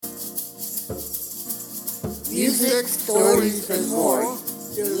music, stories, and more.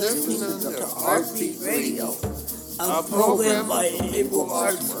 You're listening to Heartbeat Radio, a program by Able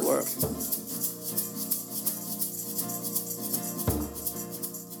Arts Work.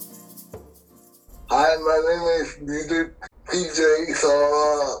 Hi, my name is DJ PJ,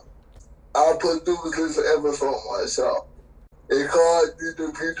 so I'll produce this episode myself. It's called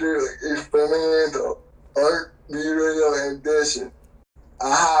DJ PJ Experimental Art Radio Edition.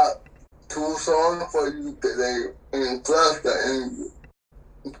 I have 2 songs for you today, and plus the interview.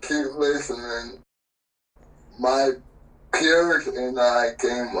 Keep listening. My peers and I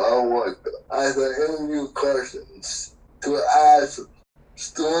came up with as an interview questions to ask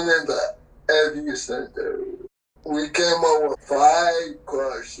students at Edu Center. We came up with 5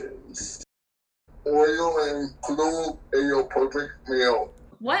 questions. What do you include in your perfect meal?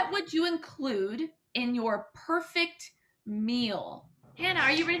 What would you include in your perfect meal? Hannah,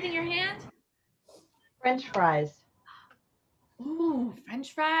 are you raising your hand? French fries. Ooh,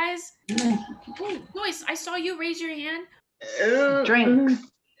 French fries. Ooh, Joyce, I saw you raise your hand. Drinks.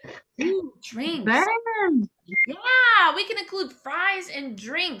 Ooh, drinks. Burn. Yeah, we can include fries and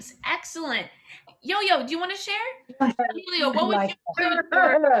drinks. Excellent. Yo-Yo, do you want to share? Yo-Yo, what would you include in your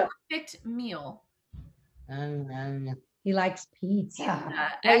perfect meal? He likes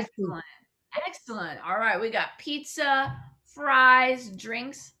pizza. Excellent. Excellent. All right, we got pizza, fries,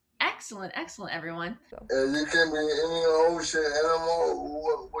 drinks. Excellent, excellent, everyone. You can be any ocean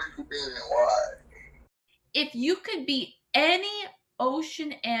animal, what you be and why? If you could be any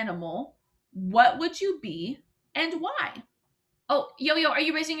ocean animal, what would you be and why? Oh, Yo-Yo, are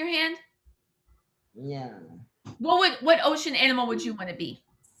you raising your hand? Yeah. What ocean animal would you want to be?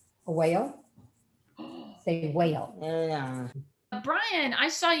 A whale? Say whale. Yeah. Brian, I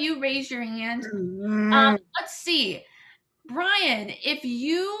saw you raise your hand. Let's see. Brian, if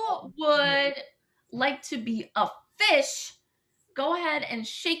you would like to be a fish, go ahead and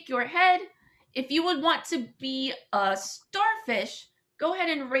shake your head. If you would want to be a starfish, go ahead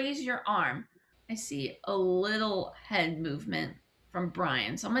and raise your arm. I see a little head movement from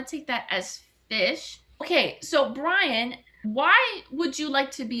Brian. So I'm going to take that as fish. Okay, so Brian, why would you like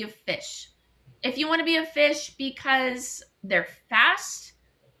to be a fish? If you want to be a fish because they're fast,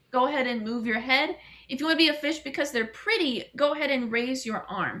 go ahead and move your head. If you want to be a fish because they're pretty, go ahead and raise your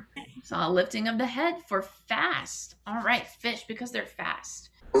arm. So a lifting of the head for fast. All right, fish because they're fast.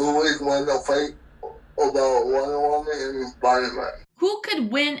 Who always want to fight about Wonder Woman and Spider-Man? Who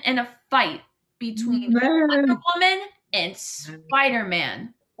could win in a fight between Wonder Woman and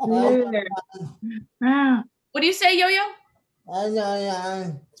Spider-Man? What do you say, Yo-Yo?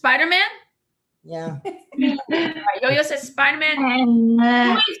 Spider-Man? Yeah. All right, Yo-Yo says Spider-Man.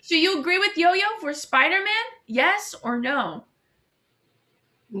 Do you agree with Yo-Yo for Spider-Man? Yes or no?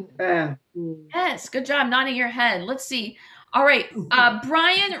 Yes, good job nodding your head. Let's see. All right,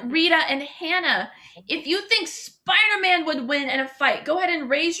 Brian, Rita, and Hannah, if you think Spider-Man would win in a fight, go ahead and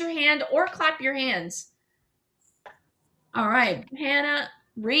raise your hand or clap your hands. All right, Hannah,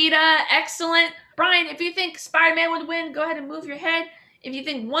 Rita, excellent. Brian, if you think Spider-Man would win, go ahead and move your head. If you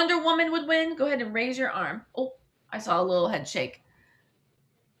think Wonder Woman would win, go ahead and raise your arm. Oh, I saw a little head shake.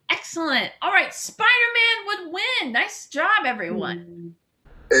 Excellent. All right, Spider-Man would win. Nice job, everyone.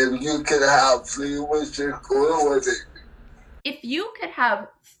 If you could have 3 wishes, what would it be? If you could have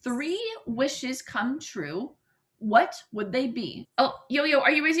 3 wishes come true, what would they be? Oh, Yo-Yo,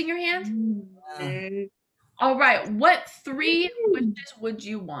 are you raising your hand? All right, what 3 wishes would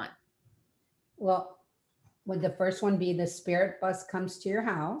you want? Well, would the first one be the spirit bus comes to your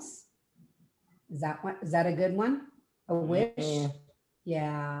house? Is that a good one? A wish?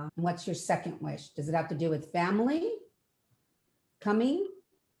 Yeah. And what's your second wish? Does it have to do with family coming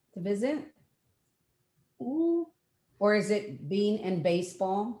to visit? Ooh. Or is it being in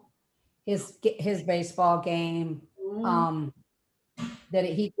baseball? His baseball game. That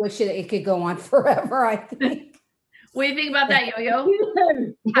he wished it could go on forever, I think. What do you think about that, Yo-Yo?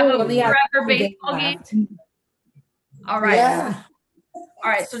 Have a forever baseball game? All right. Yeah. All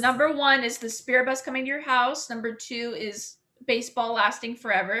right. So number 1 is the spirit bus coming to your house. Number 2 is baseball lasting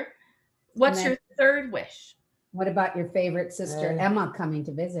forever. What's your third wish? What about your favorite sister, Emma, coming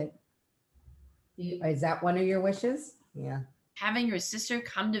to visit? Is that one of your wishes? Yeah. Having your sister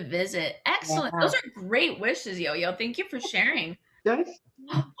come to visit. Excellent. Yeah. Those are great wishes, Yo-Yo. Thank you for sharing. Joyce?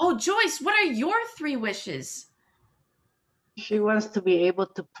 Oh, Joyce, what are your 3 wishes? She wants to be able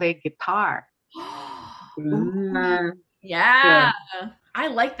to play guitar. Yeah. I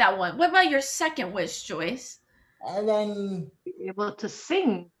like that one. What about your second wish, Joyce? And then be able to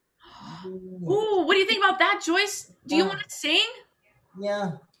sing. Ooh, what do you think about that, Joyce? Do you want to sing?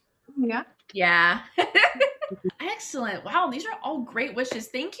 Yeah. Yeah. Yeah. Excellent. Wow, these are all great wishes.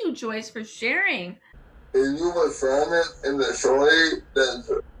 Thank you, Joyce, for sharing. If you were filming in the story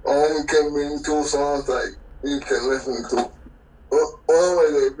that only can bring 2 songs like you can listen to, what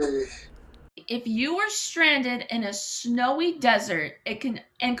would it be? If you were stranded in a snowy desert,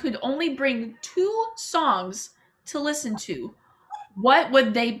 and could only bring 2 songs to listen to, what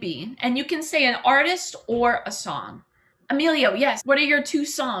would they be? And you can say an artist or a song. Emilio, yes. What are your 2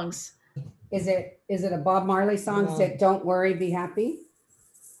 songs? Is it a Bob Marley song? No. Is it Don't Worry, Be Happy?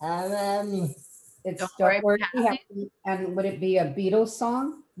 It's Don't Worry, Be Happy. And would it be a Beatles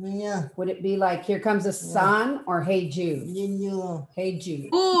song? Yeah. Would it be like Here Comes the Sun or Hey Jude? Hey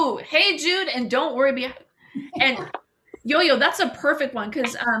Jude. Ooh, Hey Jude and Don't Worry, Be Happy. And Yo-Yo, that's a perfect one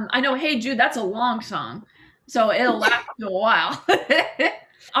because I know Hey Jude, that's a long song. So it'll last you a while.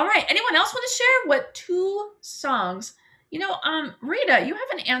 All right. Anyone else want to share what 2 songs? You know, Rita, you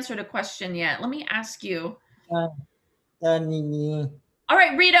haven't answered a question yet. Let me ask you. All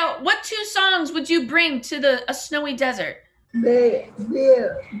right, Rita, what 2 songs would you bring to a snowy desert? Beatles.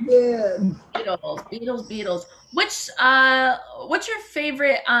 What's your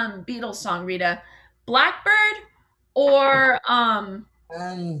favorite Beatles song, Rita? Blackbird or I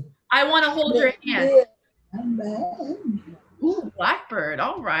Want to Hold Your Hand? Ooh, Blackbird.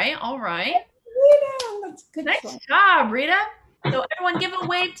 All right. That's good. Nice job, Rita. So everyone give a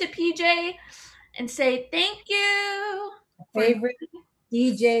wave to PJ and say thank you. Favorite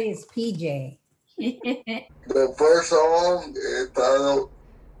DJ is PJ. The first song is titled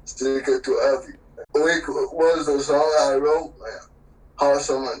Secret to Heavy, which was the song I wrote, Hot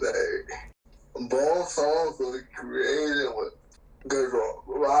Summer Day. Both songs were created with good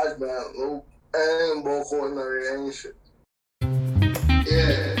rock band loop and vocal narration.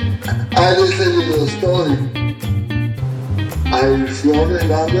 Yeah, I just said it was a story. I was running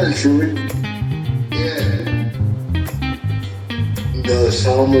down the street. Yeah. The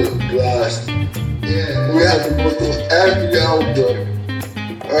summer blast. Yeah. We had to put the every outdoor.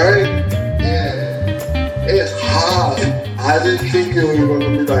 Alright? Yeah. It's hot. I didn't think it was gonna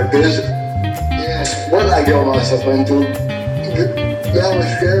be like this. Yeah. What I got myself into. That was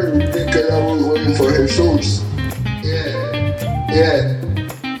scary because I was waiting for his suits. Yeah.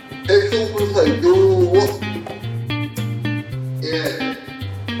 It was like, dude, what? Yeah.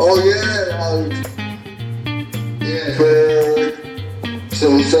 Oh yeah. For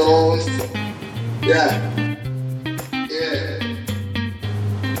some songs. Yeah.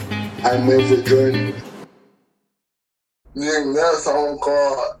 I made the journey. Then that song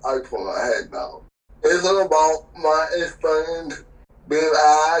called I Put My Head Down. It's about my experience being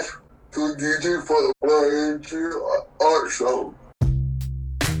asked to DJ for the Voyager art show.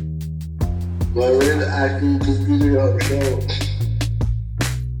 Marine acting to DJ art show.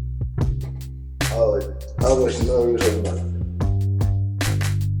 I was nervous about it.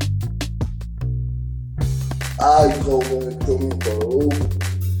 I go with them for a room.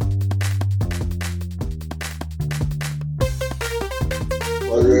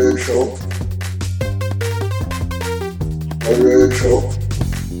 Voyager show.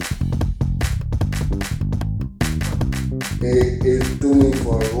 It took me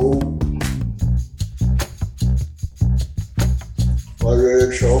for a room.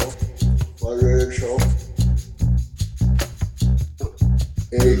 Voyager show.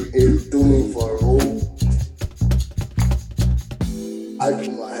 It took me for a room. I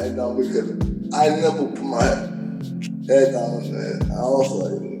put my head down because I never put my head down, and I was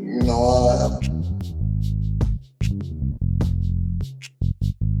like, you know what?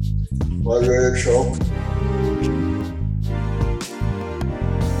 Voyager show.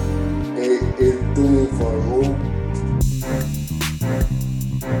 It took me for a room.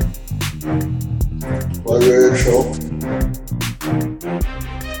 Voyager show.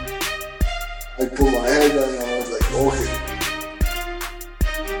 I put my head down and I was like, okay.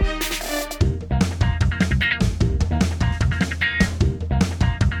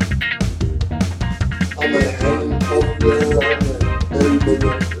 I'm like, hanging up there, everybody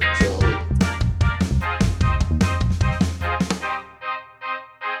else.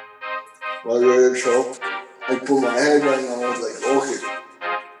 Voyager show. I put my head down and I was like, okay.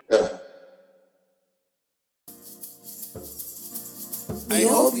 Yeah. I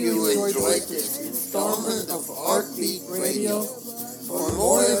hope you enjoyed this installment of Heartbeat Radio. For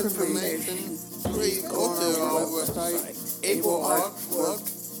more information, please go to our website,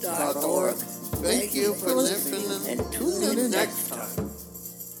 ableartwork.org. Thank you for listening and tune in next time.